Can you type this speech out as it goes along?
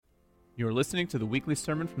You are listening to the weekly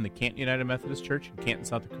sermon from the Canton United Methodist Church in Canton,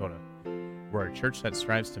 South Dakota. We're a church that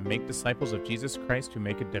strives to make disciples of Jesus Christ who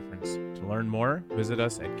make a difference. To learn more, visit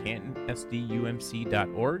us at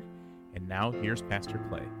cantonsdumc.org. And now, here's Pastor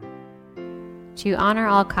Clay. To honor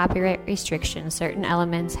all copyright restrictions, certain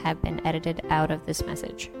elements have been edited out of this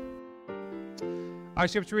message. Our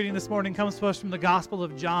scripture reading this morning comes to us from the Gospel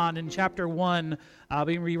of John in chapter 1. I'll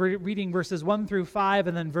be reading verses 1 through 5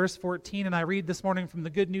 and then verse 14. And I read this morning from the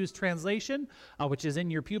Good News Translation, which is in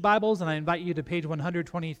your pew Bibles. And I invite you to page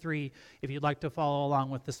 123 if you'd like to follow along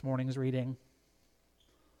with this morning's reading.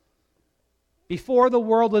 Before the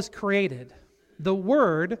world was created, the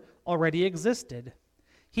Word already existed.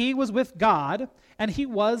 He was with God, and He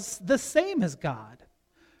was the same as God.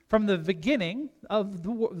 From the very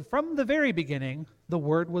beginning, the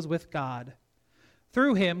Word was with God.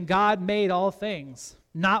 Through Him, God made all things.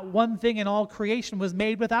 Not one thing in all creation was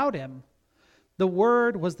made without Him. The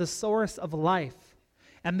Word was the source of life,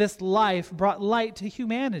 and this life brought light to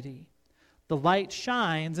humanity. The light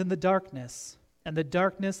shines in the darkness, and the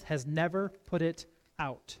darkness has never put it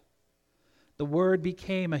out. The Word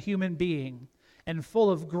became a human being, and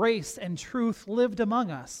full of grace and truth lived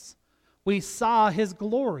among us. We saw His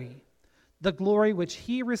glory, the glory which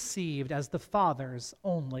He received as the Father's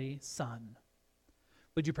only Son.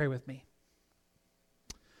 Would you pray with me?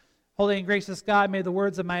 Holy and gracious God, may the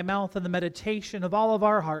words of my mouth and the meditation of all of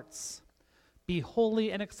our hearts be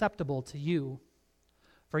holy and acceptable to You.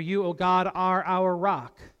 For You, O God, are our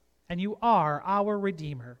rock, and You are our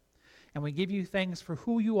Redeemer. And we give You thanks for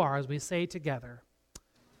who You are as we say together,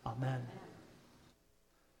 Amen.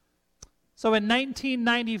 So in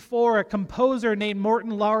 1994, a composer named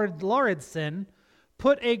Morton Lauridsen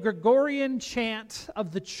put a Gregorian chant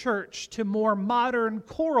of the church to more modern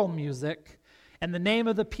choral music, and the name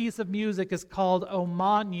of the piece of music is called O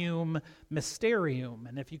Magnum Mysterium.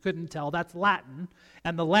 And if you couldn't tell, that's Latin,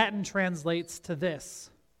 and the Latin translates to this: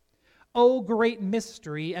 O great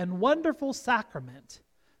mystery and wonderful sacrament,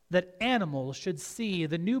 that animals should see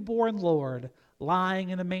the newborn Lord lying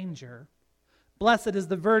in a manger. Blessed is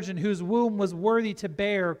the Virgin whose womb was worthy to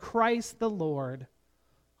bear Christ the Lord.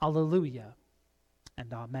 Alleluia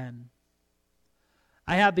and Amen.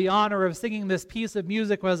 I had the honor of singing this piece of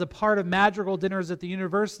music as a part of madrigal dinners at the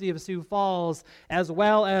University of Sioux Falls, as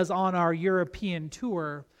well as on our European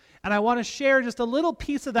tour. And I want to share just a little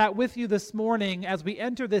piece of that with you this morning as we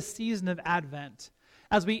enter this season of Advent.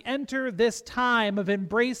 As we enter this time of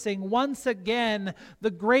embracing once again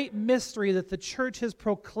the great mystery that the church has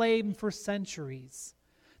proclaimed for centuries,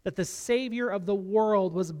 that the Savior of the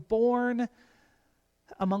world was born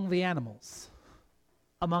among the animals,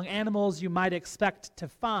 among animals you might expect to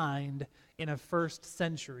find in a first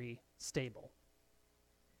century stable.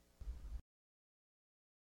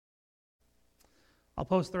 I'll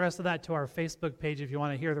post the rest of that to our Facebook page if you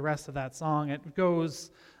want to hear the rest of that song. It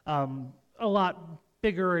goes a lot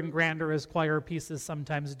bigger and grander as choir pieces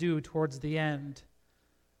sometimes do towards the end.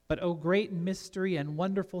 But oh, great mystery and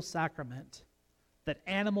wonderful sacrament, that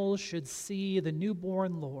animals should see the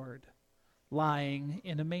newborn Lord lying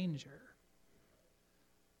in a manger.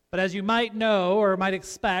 But as you might know or might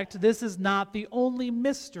expect, this is not the only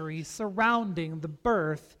mystery surrounding the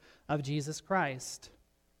birth of Jesus Christ.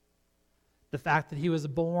 The fact that He was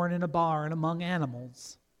born in a barn among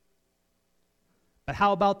animals. But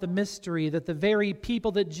how about the mystery that the very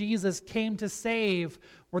people that Jesus came to save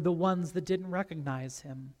were the ones that didn't recognize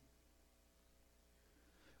Him?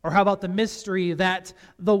 Or how about the mystery that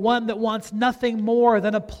the one that wants nothing more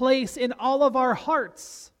than a place in all of our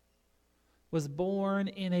hearts was born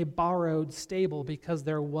in a borrowed stable because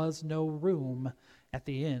there was no room at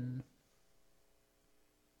the inn?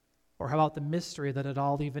 Or how about the mystery that it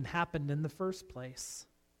all even happened in the first place?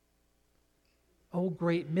 Oh,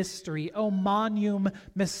 great mystery, oh, Magnum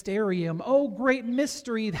Mysterium, oh, great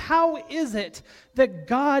mystery, how is it that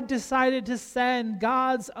God decided to send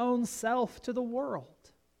God's own self to the world?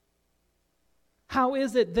 How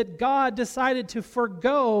is it that God decided to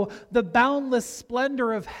forgo the boundless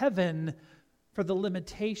splendor of heaven for the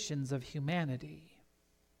limitations of humanity?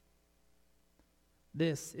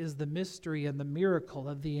 This is the mystery and the miracle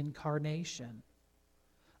of the incarnation,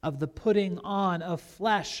 of the putting on of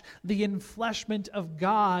flesh, the enfleshment of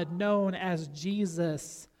God known as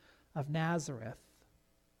Jesus of Nazareth.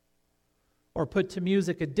 Or put to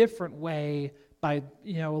music a different way by, a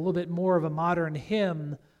little bit more of a modern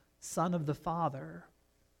hymn, Son of the Father,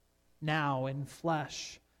 now in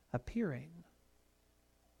flesh appearing.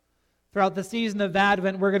 Throughout the season of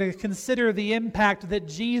Advent, we're going to consider the impact that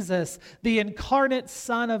Jesus, the incarnate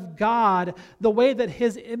Son of God, the way that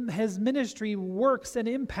his ministry works and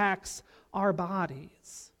impacts our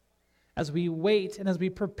bodies. As we wait and as we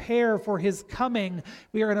prepare for his coming,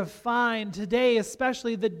 we are going to find today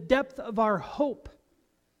especially the depth of our hope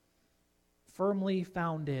firmly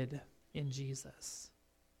founded in Jesus.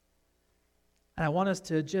 And I want us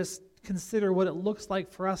to just consider what it looks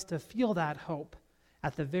like for us to feel that hope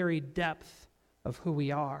at the very depth of who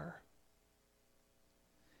we are.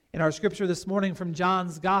 In our scripture this morning from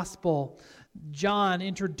John's Gospel, John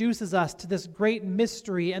introduces us to this great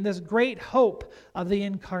mystery and this great hope of the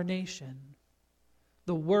incarnation.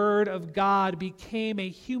 The Word of God became a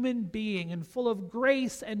human being and full of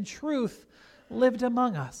grace and truth lived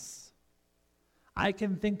among us. I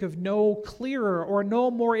can think of no clearer or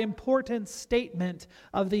no more important statement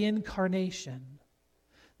of the incarnation.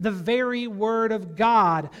 The very Word of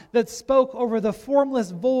God that spoke over the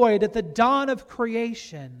formless void at the dawn of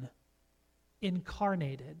creation,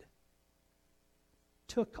 incarnated,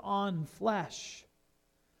 took on flesh,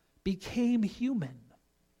 became human,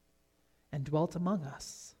 and dwelt among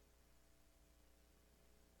us.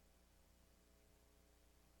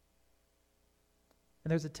 And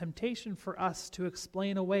there's a temptation for us to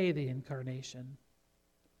explain away the incarnation,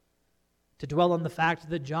 to dwell on the fact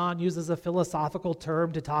that John uses a philosophical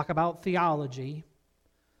term to talk about theology.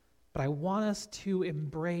 But I want us to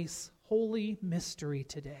embrace holy mystery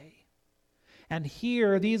today and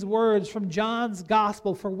hear these words from John's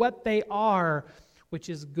Gospel for what they are, which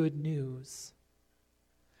is good news.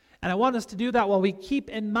 And I want us to do that while we keep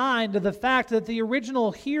in mind the fact that the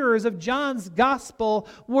original hearers of John's Gospel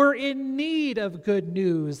were in need of good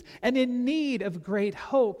news and in need of great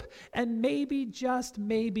hope. And maybe, just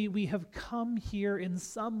maybe, we have come here in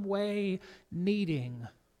some way needing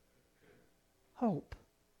hope.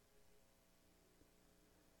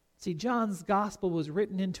 See, John's Gospel was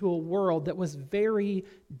written into a world that was very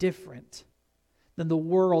different than the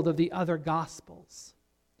world of the other Gospels.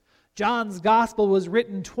 John's Gospel was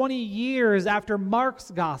written 20 years after Mark's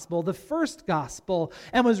Gospel, the first Gospel,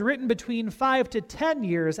 and was written between 5 to 10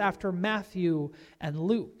 years after Matthew and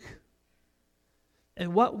Luke.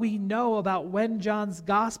 And what we know about when John's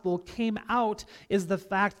Gospel came out is the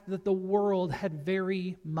fact that the world had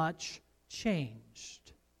very much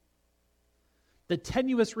changed. The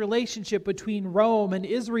tenuous relationship between Rome and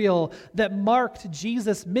Israel that marked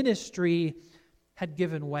Jesus' ministry had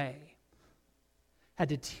given way, had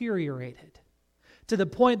deteriorated, to the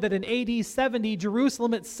point that in AD 70,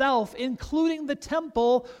 Jerusalem itself, including the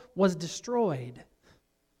temple, was destroyed.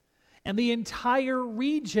 And the entire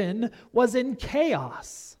region was in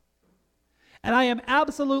chaos. And I am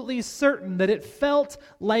absolutely certain that it felt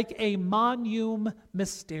like a Magnum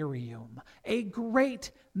Mysterium, a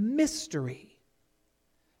great mystery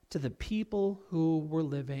to the people who were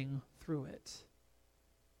living through it.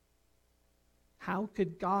 How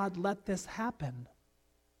could God let this happen?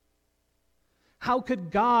 How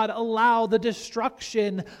could God allow the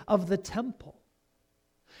destruction of the temple?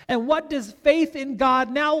 And what does faith in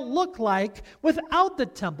God now look like without the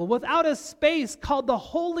temple, without a space called the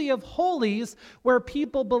Holy of Holies where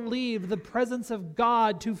people believe the presence of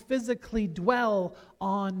God to physically dwell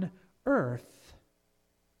on earth?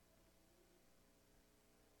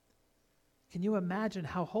 Can you imagine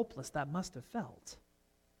how hopeless that must have felt?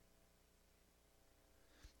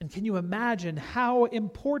 And can you imagine how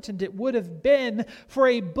important it would have been for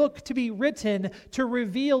a book to be written to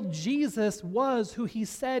reveal Jesus was who he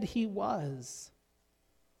said he was?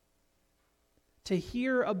 To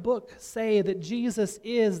hear a book say that Jesus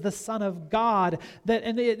is the Son of God,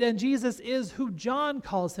 and Jesus is who John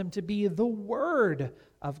calls him to be, the Word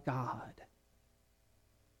of God.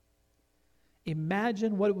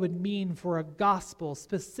 Imagine what it would mean for a gospel,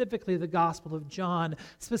 specifically the Gospel of John,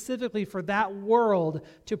 specifically for that world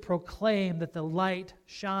to proclaim that the light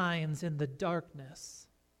shines in the darkness,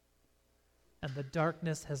 and the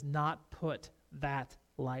darkness has not put that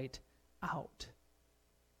light out.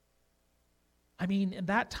 I mean, in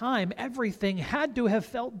that time, everything had to have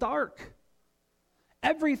felt dark.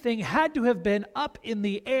 Everything had to have been up in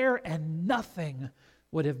the air, and nothing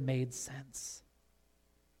would have made sense.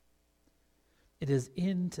 It is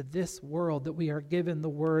into this world that we are given the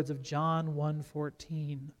words of John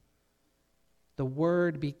 1:14. The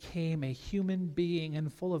Word became a human being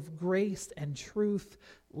and full of grace and truth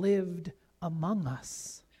lived among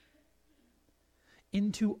us.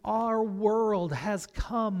 Into our world has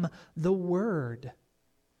come the Word,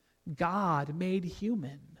 God made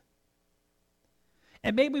human.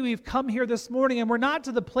 And maybe we've come here this morning and we're not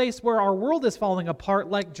to the place where our world is falling apart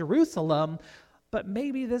like Jerusalem, but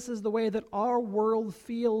maybe this is the way that our world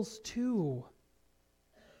feels too.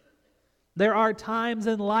 There are times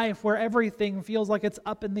in life where everything feels like it's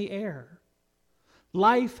up in the air.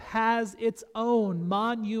 Life has its own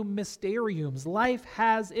monum mysteriums. Life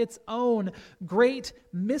has its own great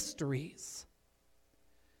mysteries.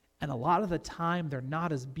 And a lot of the time, they're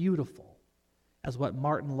not as beautiful as what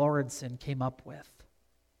Martin Lauridsen came up with.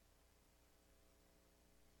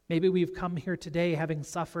 Maybe we've come here today having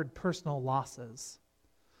suffered personal losses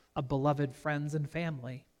of beloved friends and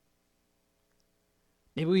family.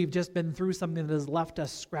 Maybe we've just been through something that has left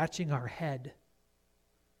us scratching our head.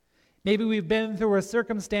 Maybe we've been through a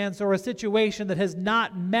circumstance or a situation that has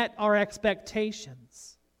not met our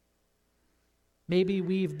expectations. Maybe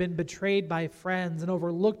we've been betrayed by friends and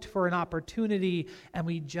overlooked for an opportunity, and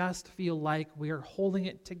we just feel like we are holding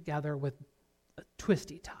it together with a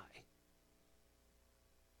twisty tie.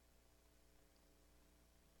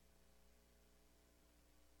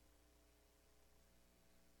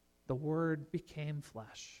 The Word became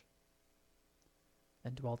flesh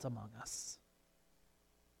and dwelt among us.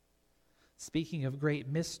 Speaking of great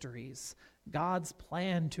mysteries, God's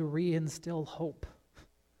plan to reinstill hope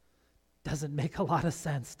doesn't make a lot of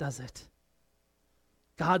sense, does it?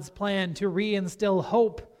 God's plan to reinstill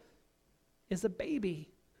hope is a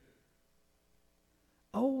baby.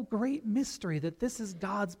 Oh, great mystery that this is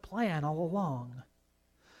God's plan all along.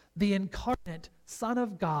 The incarnate Son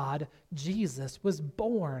of God, Jesus, was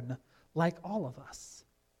born like all of us.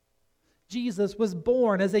 Jesus was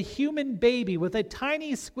born as a human baby with a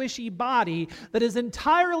tiny, squishy body that is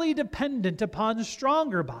entirely dependent upon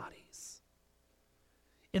stronger bodies.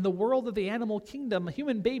 In the world of the animal kingdom,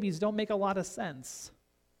 human babies don't make a lot of sense.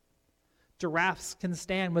 Giraffes can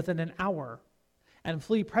stand within an hour and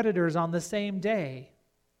flee predators on the same day.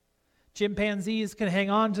 Chimpanzees can hang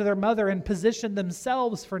on to their mother and position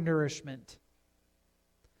themselves for nourishment.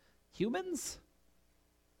 Humans?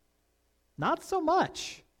 Not so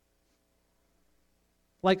much.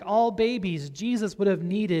 Like all babies, Jesus would have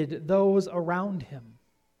needed those around him.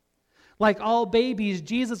 Like all babies,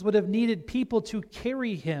 Jesus would have needed people to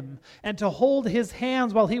carry him and to hold his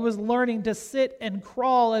hands while he was learning to sit and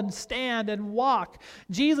crawl and stand and walk.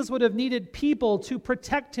 Jesus would have needed people to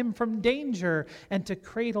protect him from danger and to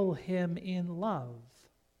cradle him in love.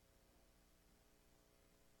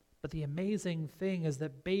 But the amazing thing is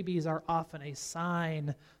that babies are often a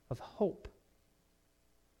sign of hope.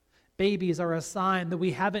 Babies are a sign that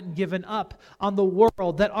we haven't given up on the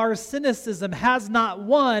world, that our cynicism has not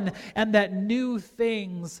won, and that new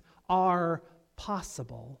things are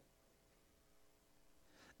possible.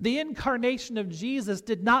 The incarnation of Jesus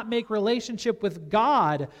did not make relationship with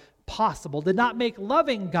God possible, did not make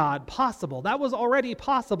loving God possible. That was already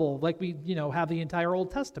possible, like we, have the entire Old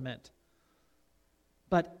Testament.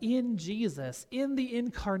 But in Jesus, in the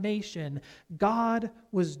incarnation, God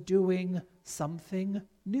was doing something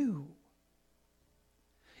new.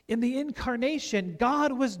 In the incarnation,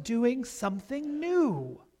 God was doing something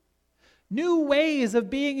new. New ways of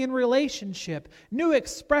being in relationship, new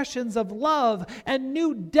expressions of love, and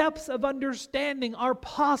new depths of understanding are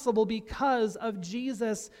possible because of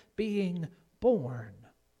Jesus being born.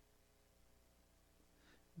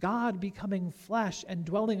 God becoming flesh and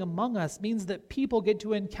dwelling among us means that people get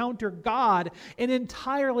to encounter God in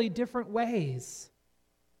entirely different ways.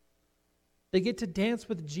 They get to dance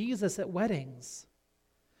with Jesus at weddings.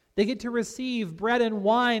 They get to receive bread and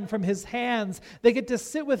wine from his hands. They get to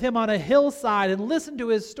sit with him on a hillside and listen to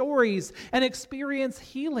his stories and experience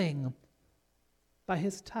healing by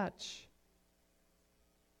his touch.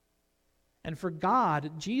 And for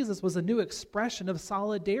God, Jesus was a new expression of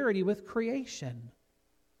solidarity with creation.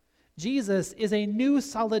 Jesus is a new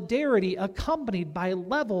solidarity accompanied by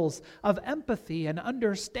levels of empathy and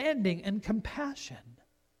understanding and compassion.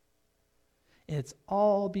 It's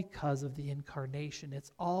all because of the incarnation.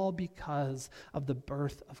 It's all because of the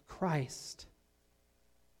birth of Christ.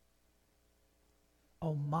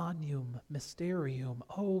 O monum mysterium,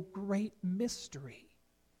 O great mystery,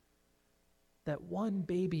 that one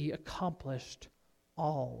baby accomplished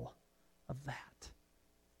all of that.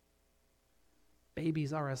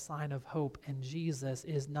 Babies are a sign of hope, and Jesus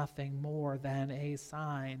is nothing more than a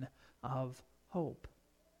sign of hope.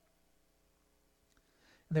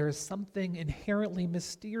 There is something inherently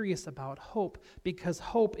mysterious about hope, because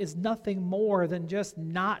hope is nothing more than just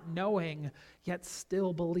not knowing, yet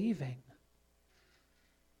still believing.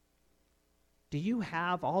 Do you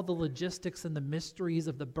have all the logistics and the mysteries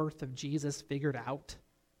of the birth of Jesus figured out?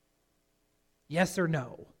 Yes or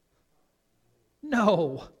no?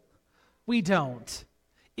 No, we don't.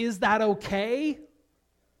 Is that okay?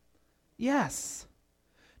 Yes.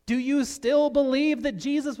 Do you still believe that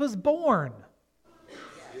Jesus was born?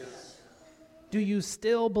 Do you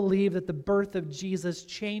still believe that the birth of Jesus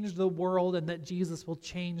changed the world and that Jesus will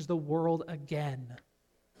change the world again?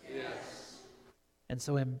 Yes. And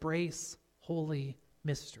so embrace holy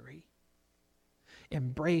mystery.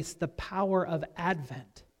 Embrace the power of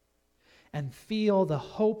Advent and feel the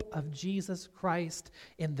hope of Jesus Christ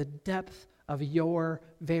in the depth of your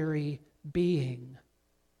very being.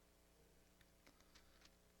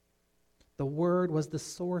 The Word was the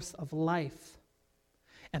source of life,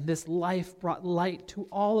 and this life brought light to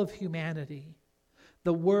all of humanity.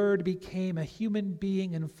 The Word became a human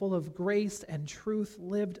being and full of grace and truth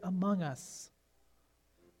lived among us.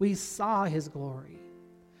 We saw his glory,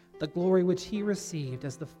 the glory which he received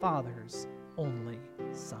as the Father's only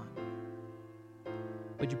Son.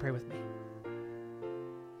 Would you pray with me?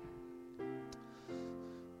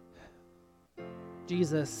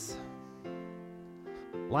 Jesus,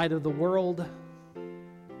 light of the world,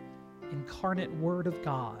 incarnate Word of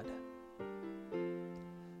God,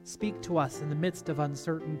 speak to us in the midst of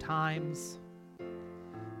uncertain times.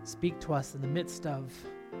 Speak to us in the midst of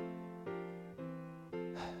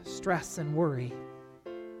stress and worry.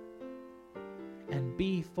 And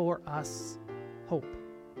be for us hope.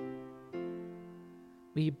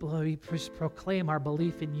 We proclaim our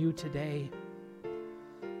belief in you today.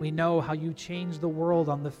 We know how you changed the world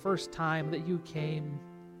on the first time that you came.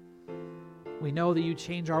 We know that you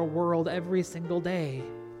change our world every single day.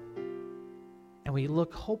 And we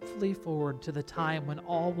look hopefully forward to the time when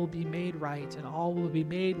all will be made right and all will be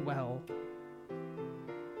made well.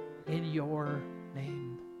 In your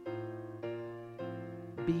name.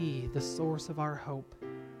 Be the source of our hope.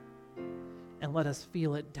 And let us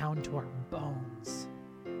feel it down to our bones.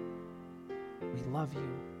 We love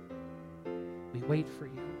you. We wait for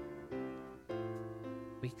you.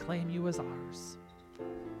 We claim you as ours.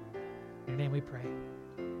 In your name we pray.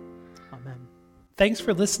 Amen. Thanks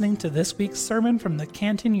for listening to this week's sermon from the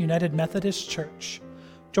Canton United Methodist Church.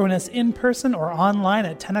 Join us in person or online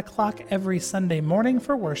at 10 o'clock every Sunday morning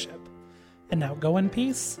for worship. And now go in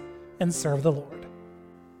peace and serve the Lord.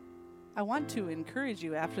 I want to encourage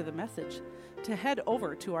you after the message to head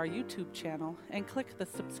over to our YouTube channel and click the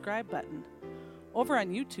subscribe button. Over on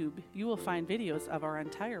YouTube, you will find videos of our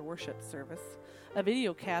entire worship service, a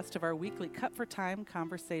video cast of our weekly Cut for Time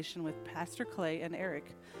conversation with Pastor Clay and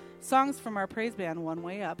Eric, songs from our praise band One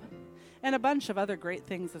Way Up, and a bunch of other great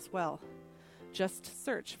things as well. Just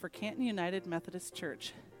search for Canton United Methodist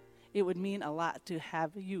Church. It would mean a lot to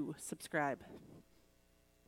have you subscribe.